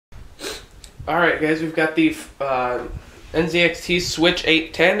Alright guys, we've got the NZXT Switch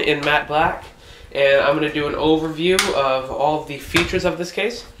 810 in matte black, and I'm going to do an overview of all of the features of this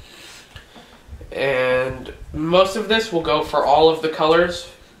case. And most of this will go for all of the colors.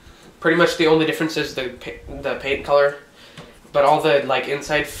 Pretty much the only difference is the paint color, but all the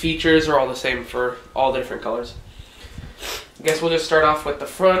inside features are all the same for all the different colors. I guess we'll just start off with the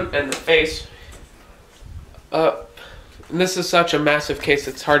front and the face. And this is such a massive case,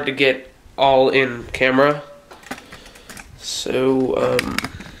 it's hard to get all in camera. So,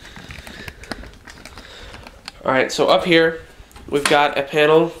 alright, so up here, we've got a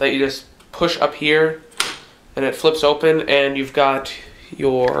panel that you just push up here, and it flips open, and you've got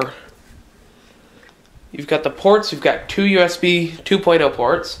the ports. You've got two USB 2.0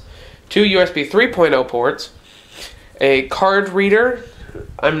 ports, two USB 3.0 ports, a card reader.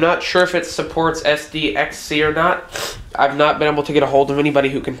 I'm not sure if it supports NZXT or not. I've not been able to get a hold of anybody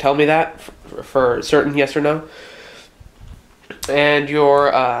who can tell me that for certain, yes or no. And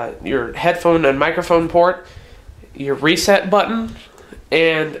your headphone and microphone port, your reset button,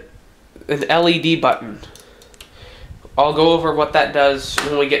 and an LED button. I'll go over what that does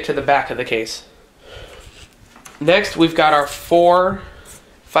when we get to the back of the case. Next, we've got our four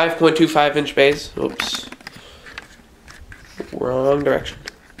 5.25 inch bays. Oops. Wrong direction.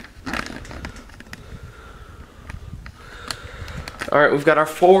 Alright, we've got our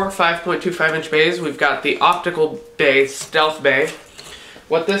four 5.25 inch bays. We've got the optical bay, stealth bay.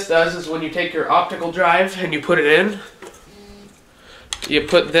 What this does is when you take your optical drive and you put it in, you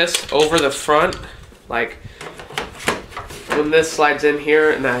put this over the front, like when this slides in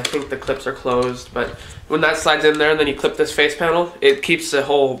here, and I think the clips are closed, but when that slides in there and then you clip this face panel, it keeps the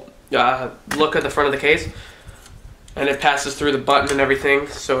whole look at the front of the case, and it passes through the button and everything,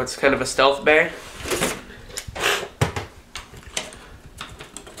 so it's kind of a stealth bay.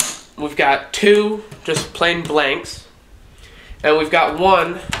 We've got two just plain blanks, and we've got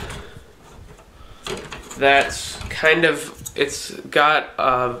one that's kind of, it's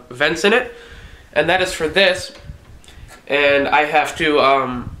got vents in it, and that is for this, and I have to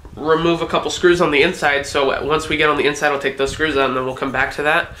remove a couple screws on the inside, so once we get on the inside I'll take those screws out and then we'll come back to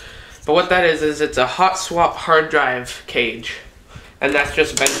that. But what that is it's a hot swap hard drive cage, and that's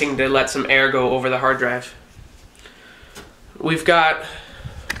just venting to let some air go over the hard drive. We've got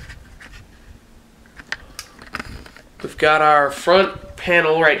our front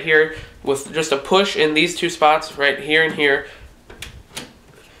panel right here with just a push in these two spots right here and here.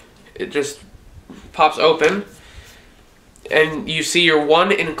 It just pops open, and you see your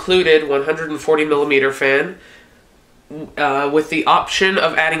one included 140 millimeter fan with the option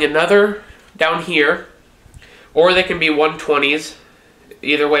of adding another down here, or they can be 120s.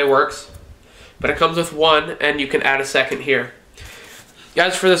 Either way works, but it comes with one, and you can add a second here.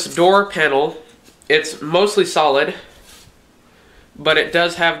 As for this door panel, it's mostly solid, but it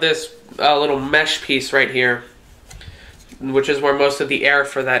does have this little mesh piece right here, which is where most of the air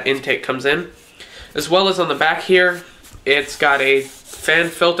for that intake comes in. As well as on the back here, it's got a fan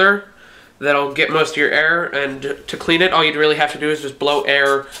filter that'll get most of your air, and to clean it, all you'd really have to do is just blow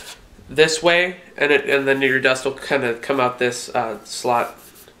air this way, and then your dust will kind of come out this slot.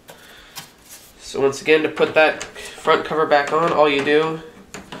 So once again, to put that front cover back on, all you do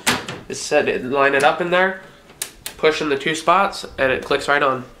is line it up in there, push in the two spots, and it clicks right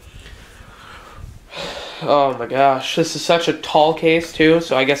on. Oh my gosh, this is such a tall case too,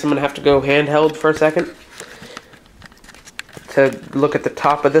 so I guess I'm gonna have to go handheld for a second to look at the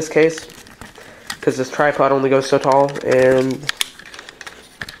top of this case, because this tripod only goes so tall, and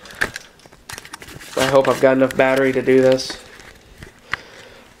I hope I've got enough battery to do this,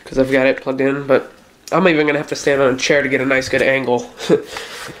 because I've got it plugged in, but I'm even gonna have to stand on a chair to get a nice good angle.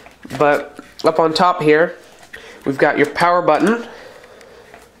 But up on top here, we've got your power button.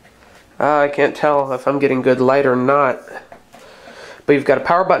 I can't tell if I'm getting good light or not, but you've got a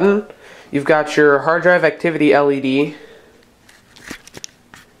power button, you've got your hard drive activity LED,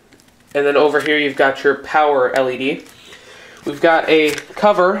 and then over here you've got your power LED. We've got a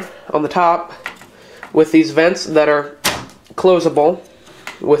cover on the top with these vents that are closable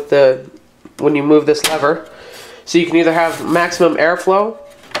with when you move this lever, so you can either have maximum airflow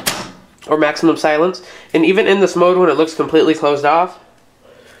or maximum silence. And even in this mode when it looks completely closed off,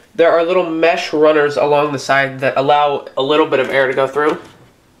 there are little mesh runners along the side that allow a little bit of air to go through.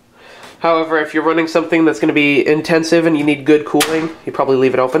 However, if you're running something that's going to be intensive and you need good cooling, you probably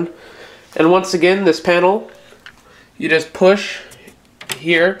leave it open. And once again, this panel, you just push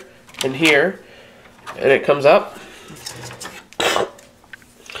here and here, and it comes up,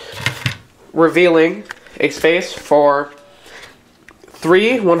 revealing a space for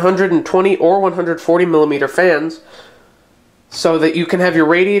 3 120 or 140 millimeter fans, so that you can have your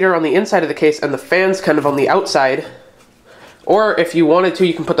radiator on the inside of the case and the fans kind of on the outside. Or if you wanted to,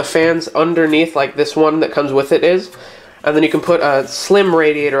 you can put the fans underneath, like this one that comes with it is, and then you can put a slim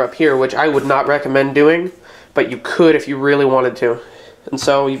radiator up here, which I would not recommend doing, but you could if you really wanted to. And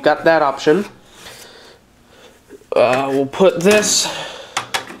so you've got that option. We'll put this,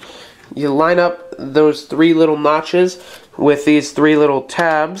 you line up those 3 little notches with these 3 little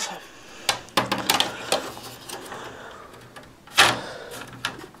tabs.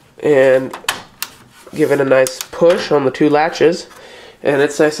 And give it a nice push on the 2 latches, and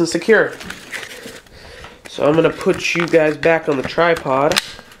it's nice and secure. So I'm going to put you guys back on the tripod,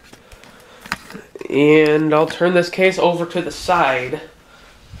 and I'll turn this case over to the side.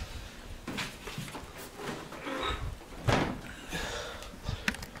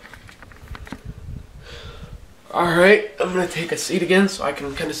 Alright, I'm going to take a seat again so I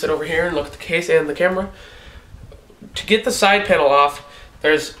can kind of sit over here and look at the case and the camera. To get the side panel off,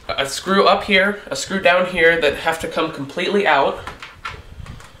 there's a screw up here, a screw down here that have to come completely out.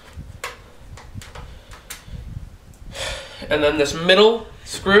 And then this middle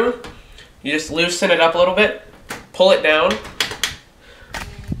screw, you just loosen it up a little bit, pull it down.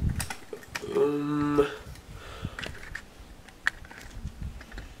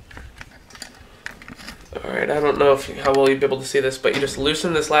 Alright, I don't know how well you'd be able to see this, but you just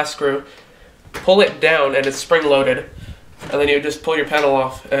loosen this last screw, pull it down, and it's spring-loaded. And then you just pull your panel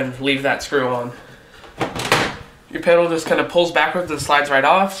off and leave that screw on. Your panel just kind of pulls backwards and slides right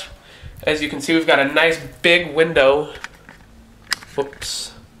off. As you can see, we've got a nice big window.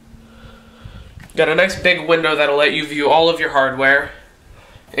 Whoops. Got a nice big window that'll let you view all of your hardware.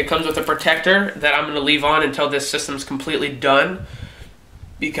 It comes with a protector that I'm going to leave on until this system's completely done,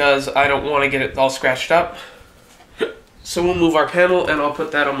 because I don't want to get it all scratched up. So we'll move our panel, and I'll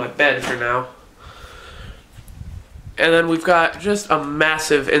put that on my bed for now. And then we've got just a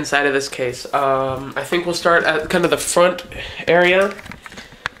massive inside of this case. I think we'll start at kind of the front area.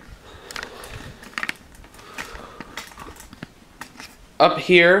 Up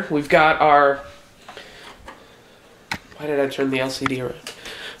here, we've got our... Why did I turn the LCD around?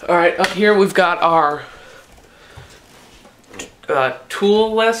 Alright, up here we've got our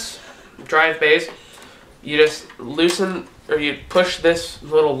tool-less drive bays. You just loosen, or you push this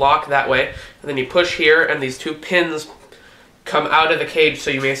little lock that way, and then you push here, and these 2 pins come out of the cage so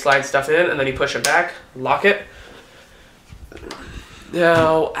you may slide stuff in, and then you push it back, lock it.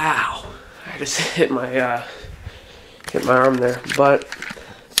 Now, ow. I just hit my arm there. But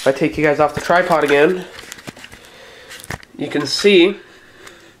if I take you guys off the tripod again, you can see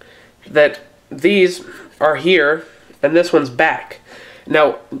that these are here, and this one's back.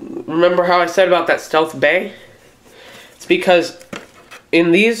 Now, remember how I said about that stealth bay? It's because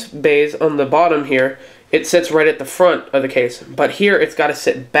in these bays on the bottom here, it sits right at the front of the case, but here it's got to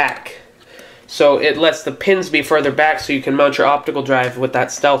sit back. So it lets the pins be further back so you can mount your optical drive with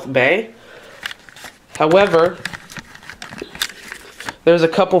that stealth bay. However, there's a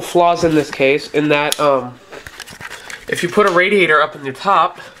couple flaws in this case in that if you put a radiator up in your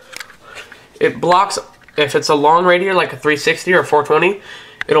top, it blocks. If it's a long radiator like a 360 or 420,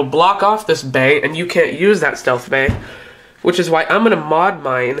 it'll block off this bay and you can't use that stealth bay, which is why I'm going to mod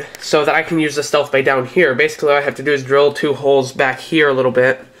mine so that I can use the stealth bay down here. Basically all I have to do is drill 2 holes back here a little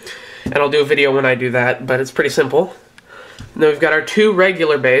bit, and I'll do a video when I do that, but it's pretty simple. Now we've got our 2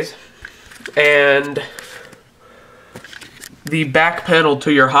 regular bays and the back panel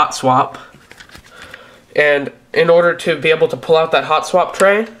to your hot swap. And in order to be able to pull out that hot swap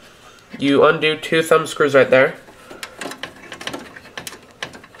tray, you undo 2 thumb screws right there.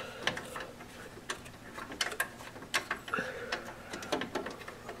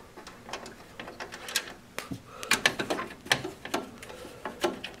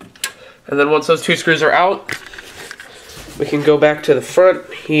 And then once those 2 screws are out, we can go back to the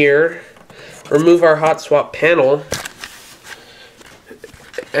front here, remove our hot swap panel,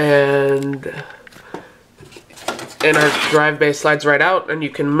 and our drive bay slides right out, and you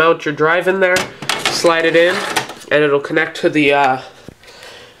can mount your drive in there, slide it in, and it'll connect to the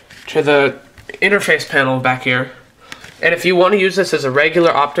interface panel back here. And if you want to use this as a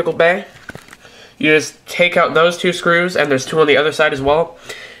regular optical bay, you just take out those 2 screws, and there's 2 on the other side as well,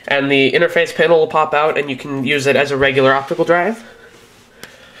 and the interface panel will pop out, and you can use it as a regular optical drive.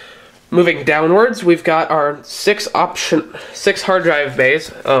 Moving downwards, we've got our 6 hard drive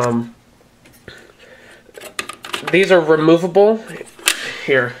bays. These are removable.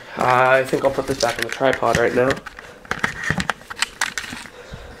 Here, I think I'll put this back on the tripod right now.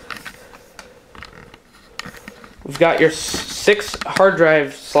 We've got your 6 hard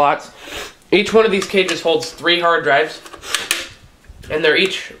drive slots. Each one of these cages holds 3 hard drives, and they're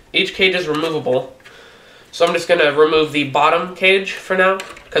each cage is removable. So I'm just gonna remove the bottom cage for now,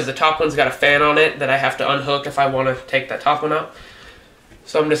 because the top one's got a fan on it that I have to unhook if I want to take that top one out.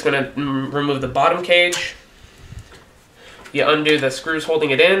 So I'm just gonna remove the bottom cage. You undo the screws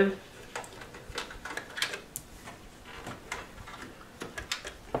holding it in.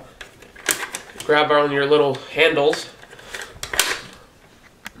 Grab on your little handles.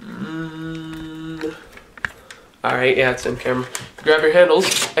 Alright, yeah, it's in camera. Grab your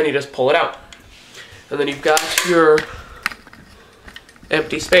handles and you just pull it out. And then you've got your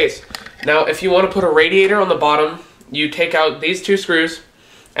empty space. Now, if you want to put a radiator on the bottom, you take out these 2 screws,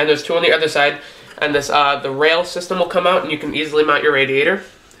 and there's 2 on the other side, and this the rail system will come out, and you can easily mount your radiator.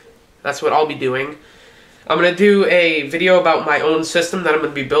 That's what I'll be doing. I'm going to do a video about my own system that I'm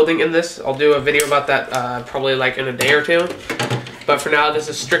going to be building in this. I'll do a video about that probably like in a day or 2. But for now, this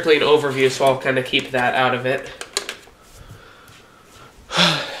is strictly an overview, so I'll kind of keep that out of it.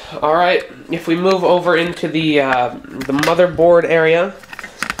 Alright, if we move over into the motherboard area,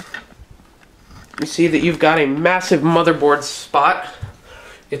 you see that you've got a massive motherboard spot.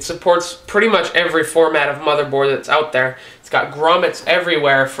 It supports pretty much every format of motherboard that's out there. It's got grommets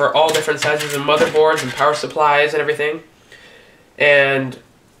everywhere for all different sizes of motherboards and power supplies and everything. And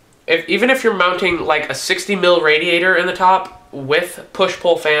even if you're mounting like a 60 mil radiator in the top with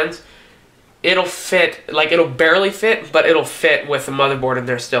push-pull fans, it'll fit, like it'll barely fit, but it'll fit with the motherboard in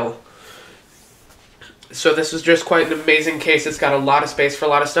there still. So this is just quite an amazing case. It's got a lot of space for a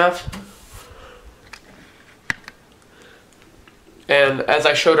lot of stuff. And as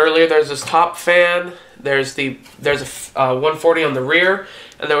I showed earlier, there's this top fan, there's a 140 on the rear,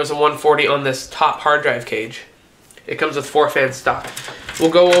 and there was a 140 on this top hard drive cage. It comes with 4 fans stock. We'll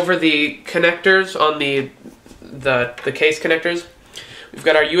go over the connectors on the case connectors. We've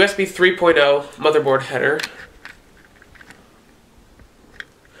got our USB 3.0 motherboard header.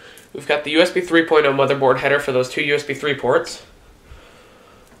 We've got the USB 3.0 motherboard header for those 2 USB 3 ports.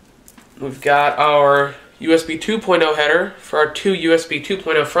 We've got our USB 2.0 header for our 2 USB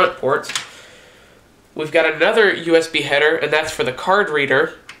 2.0 front ports. We've got another USB header, and that's for the card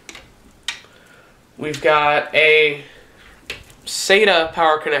reader. We've got a SATA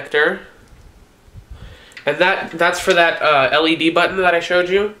power connector, and that's for that LED button that I showed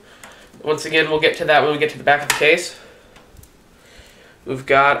you. Once again, we'll get to that when we get to the back of the case. We've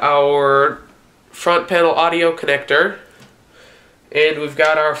got our front panel audio connector, and we've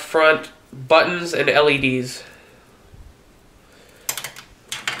got our front buttons and LEDs.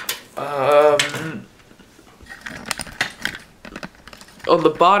 On the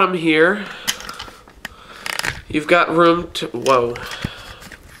bottom here, you've got room to,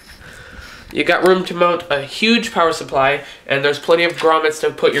 you got room to mount a huge power supply, and there's plenty of grommets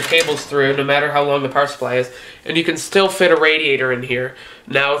to put your cables through, no matter how long the power supply is, and you can still fit a radiator in here.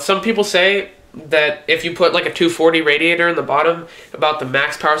 Now, some people say that if you put like a 240 radiator in the bottom, about the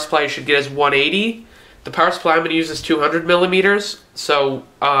max power supply you should get is 180. The power supply I'm going to use is 200 millimeters, so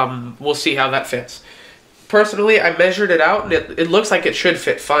we'll see how that fits. Personally, I measured it out, and it looks like it should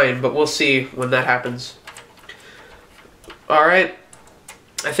fit fine, but we'll see when that happens. Alright,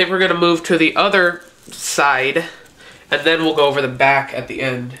 I think we're going to move to the other side, and then we'll go over the back at the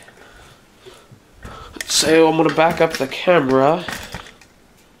end. So I'm going to back up the camera.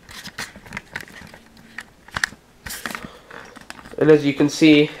 And as you can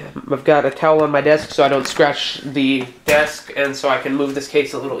see, I've got a towel on my desk so I don't scratch the desk, and so I can move this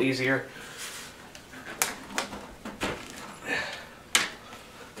case a little easier.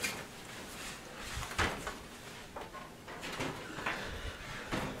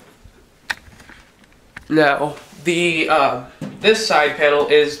 Now, this side panel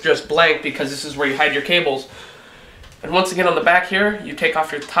is just blank because this is where you hide your cables. And once again on the back here, you take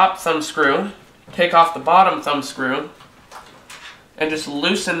off your top thumb screw, take off the bottom thumb screw, and just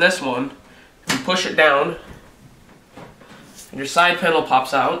loosen this one and push it down, and your side panel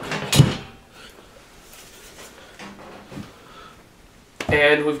pops out.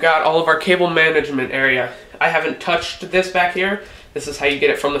 And we've got all of our cable management area. I haven't touched this back here. This is how you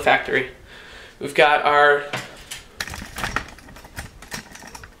get it from the factory. We've got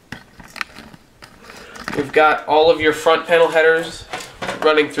all of your front panel headers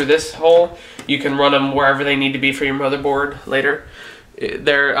running through this hole. You can run them wherever they need to be for your motherboard later.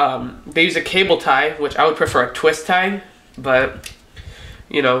 They use a cable tie, which I would prefer a twist tie, but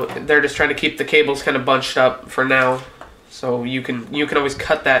you know, they're just trying to keep the cables kind of bunched up for now. So you can always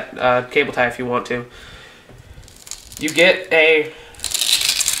cut that cable tie if you want to. You get a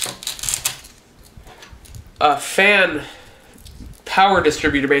a fan power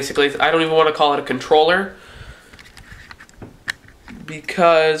distributor, basically. I don't even want to call it a controller,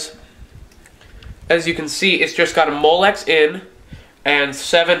 because as you can see, it's just got a Molex in and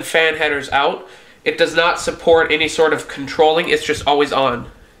 7 fan headers out. It does not support any sort of controlling. It's just always on.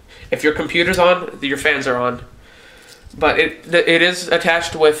 If your computer's on, your fans are on. But it is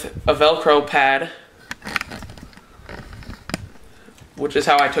attached with a Velcro pad, which is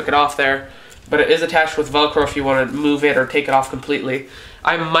how I took it off there. But it is attached with Velcro if you want to move it or take it off completely.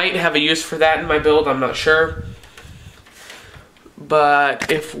 I might have a use for that in my build, I'm not sure. But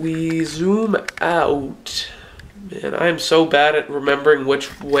if we zoom out, man, I'm so bad at remembering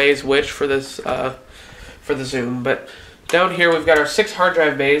which way is which for this, for the zoom. But down here we've got our 6 hard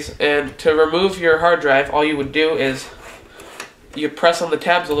drive bays, and to remove your hard drive, all you would do is you press on the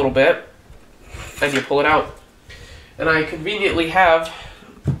tabs a little bit, and you pull it out. And I conveniently have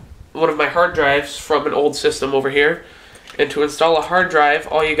one of my hard drives from an old system over here. And to install a hard drive,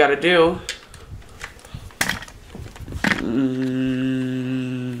 all you gotta do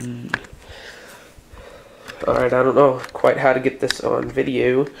alright, I don't know quite how to get this on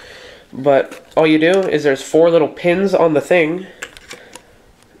video, but all you do is there's 4 little pins on the thing,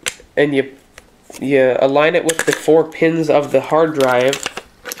 and you align it with the 4 pins of the hard drive.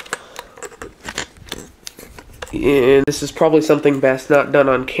 And this is probably something best not done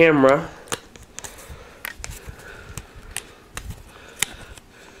on camera.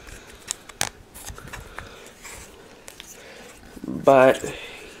 But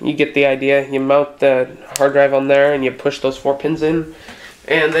you get the idea. You mount the hard drive on there and you push those 4 pins in.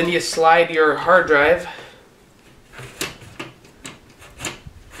 And then you slide your hard drive.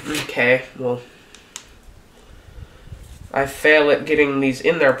 Okay, well, I fail at getting these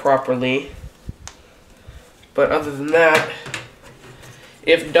in there properly. But other than that,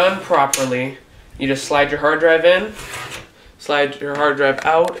 if done properly, you just slide your hard drive in, slide your hard drive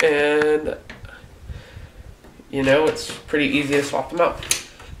out, and you know, it's pretty easy to swap them out.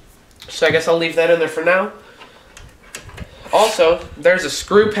 So I guess I'll leave that in there for now. Also, there's a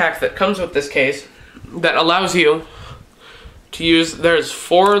screw pack that comes with this case that allows you to use, there's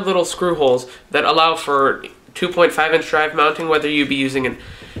 4 little screw holes that allow for 2.5-inch drive mounting, whether you be using an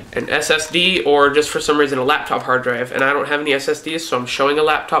SSD or just for some reason a laptop hard drive. And I don't have any SSDs, so I'm showing a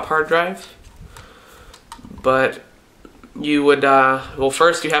laptop hard drive. But you would, well,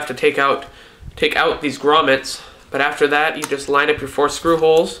 first you have to take out these grommets, but after that you just line up your 4 screw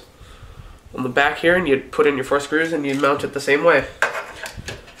holes on the back here, and you put in your 4 screws and you mount it the same way.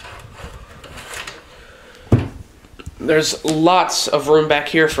 There's lots of room back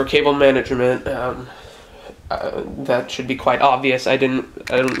here for cable management. That should be quite obvious. I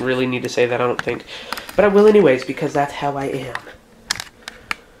don't really need to say that, I don't think. But I will anyways, because that's how I am.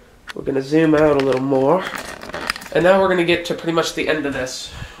 We're going to zoom out a little more. And now we're going to get to pretty much the end of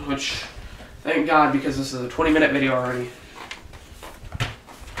this, which, thank God, because this is a 20-minute video already.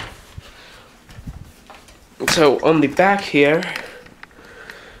 So on the back here,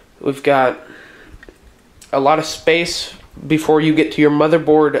 we've got a lot of space before you get to your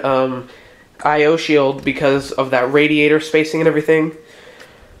motherboard I/O shield because of that radiator spacing and everything.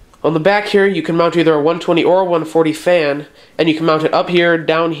 On the back here, you can mount either a 120 or a 140 fan, and you can mount it up here,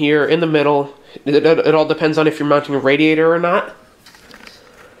 down here, in the middle. It all depends on if you're mounting a radiator or not.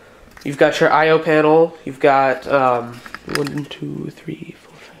 You've got your I/O panel. You've got 1, 2, 3,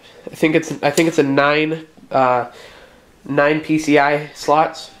 4, 5. I think it's a 9 PCI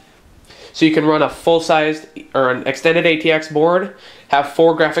slots. So you can run a full-sized or an extended ATX board, have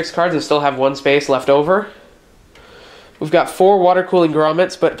 4 graphics cards, and still have 1 space left over. We've got 4 water cooling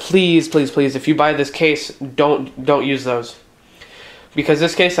grommets, but please, please, please, if you buy this case, don't use those, because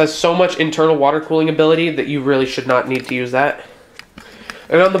this case has so much internal water cooling ability that you really should not need to use that.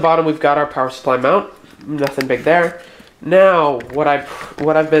 And on the bottom, we've got our power supply mount. Nothing big there. Now, what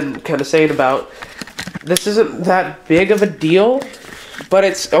I've been kind of saying about this isn't that big of a deal. But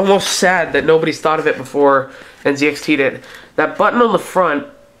it's almost sad that nobody's thought of it before NZXT did. That button on the front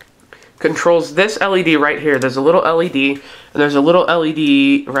controls this LED right here. There's a little LED, and there's a little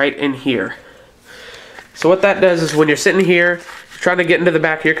LED right in here. So what that does is when you're sitting here, trying to get into the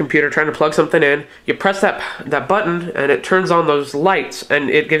back of your computer, trying to plug something in, you press that button, and it turns on those lights, and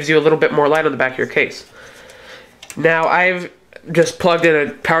it gives you a little bit more light on the back of your case. Now, I've just plugged in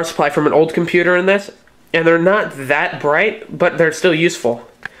a power supply from an old computer in this, and they're not that bright, but they're still useful.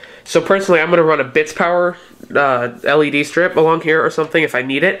 So personally, I'm going to run a Bits Power LED strip along here or something if I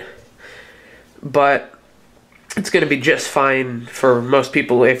need it. But it's going to be just fine for most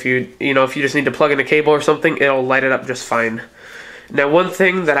people. If you just need to plug in a cable or something, it'll light it up just fine. Now, one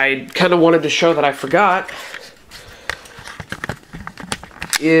thing that I kind of wanted to show that I forgot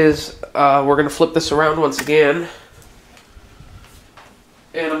is we're going to flip this around once again.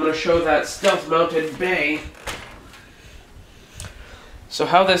 And I'm going to show that stealth-mounted bay. So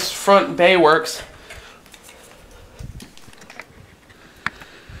how this front bay works.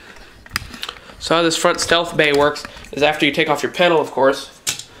 So how this front stealth bay works is after you take off your panel, of course,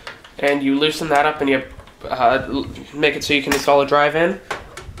 and you loosen that up and you make it so you can install a drive-in.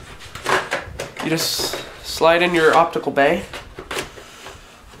 You just slide in your optical bay.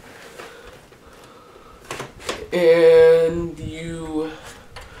 And you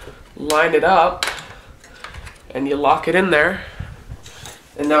line it up and you lock it in there.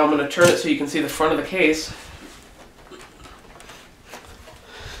 And now I'm going to turn it so you can see the front of the case.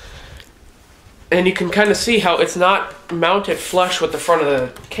 And you can kind of see how it's not mounted flush with the front of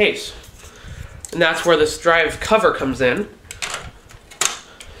the case. And that's where this drive cover comes in.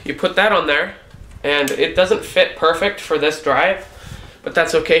 You put that on there, and it doesn't fit perfect for this drive, but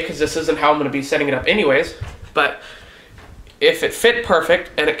that's okay because this isn't how I'm going to be setting it up anyways. But if it fit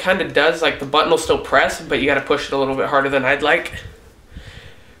perfect, and it kind of does, like the button will still press, but you got to push it a little bit harder than I'd like.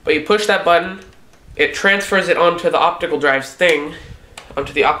 But you push that button, it transfers it onto the optical drive's thing,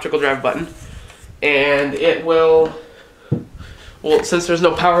 onto the optical drive button, and it will, well, since there's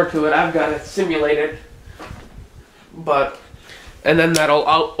no power to it, I've got it simulated, and then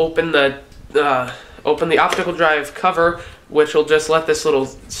that'll open the optical drive cover, which will just let this little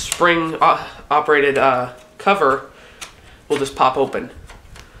spring operated cover will just pop open.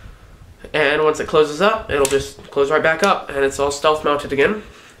 And once it closes up, it'll just close right back up, and it's all stealth mounted again.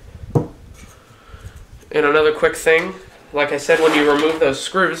 And another quick thing, like I said, when you remove those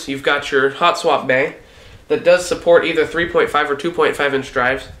screws, you've got your hot swap bay that does support either 3.5 or 2.5 inch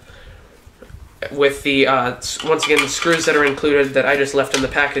drives with the, once again, the screws that are included that I just left in the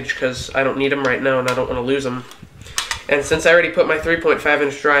package because I don't need them right now and I don't want to lose them. And since I already put my 3.5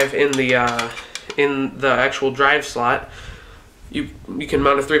 inch drive in the actual drive slot, you can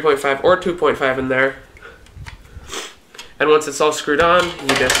mount a 3.5 or 2.5 in there. And once it's all screwed on,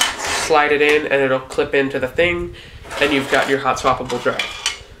 you just slide it in and it'll clip into the thing, and you've got your hot swappable drive.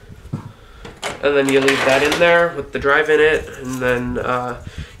 And then you leave that in there with the drive in it, and then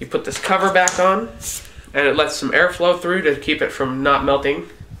you put this cover back on, and it lets some air flow through to keep it from not melting.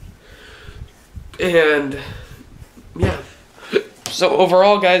 And yeah, so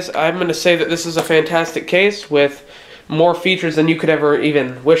overall, guys, I'm going to say that this is a fantastic case with more features than you could ever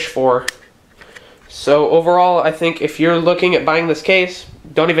even wish for. So overall, I think if you're looking at buying this case,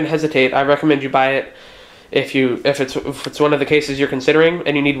 don't even hesitate. I recommend you buy it. If it's one of the cases you're considering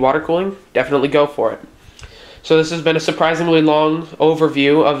and you need water cooling, definitely go for it. So this has been a surprisingly long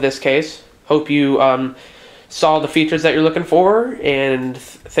overview of this case. Hope you saw the features that you're looking for, and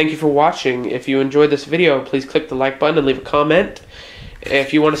thank you for watching. If you enjoyed this video, please click the like button and leave a comment.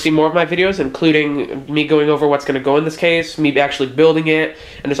 If you want to see more of my videos, including me going over what's going to go in this case, me actually building it,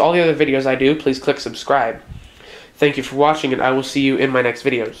 and just all the other videos I do, please click subscribe. Thank you for watching, and I will see you in my next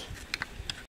videos.